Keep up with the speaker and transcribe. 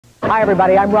Hi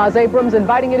everybody, I'm Roz Abrams,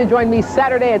 inviting you to join me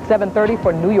Saturday at 7:30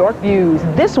 for New York Views.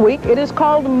 This week it is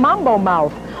called Mambo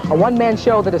Mouth, a one-man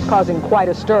show that is causing quite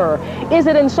a stir. Is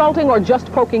it insulting or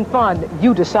just poking fun?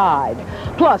 You decide.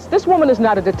 Plus, this woman is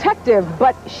not a detective,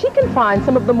 but she can find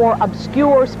some of the more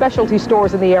obscure specialty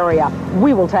stores in the area.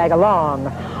 We will tag along.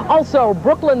 Also,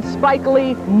 Brooklyn's Spike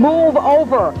Lee, Move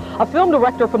Over. A film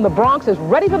director from the Bronx is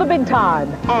ready for the big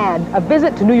time. And a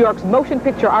visit to New York's Motion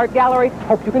Picture Art Gallery.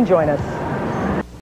 Hope you can join us.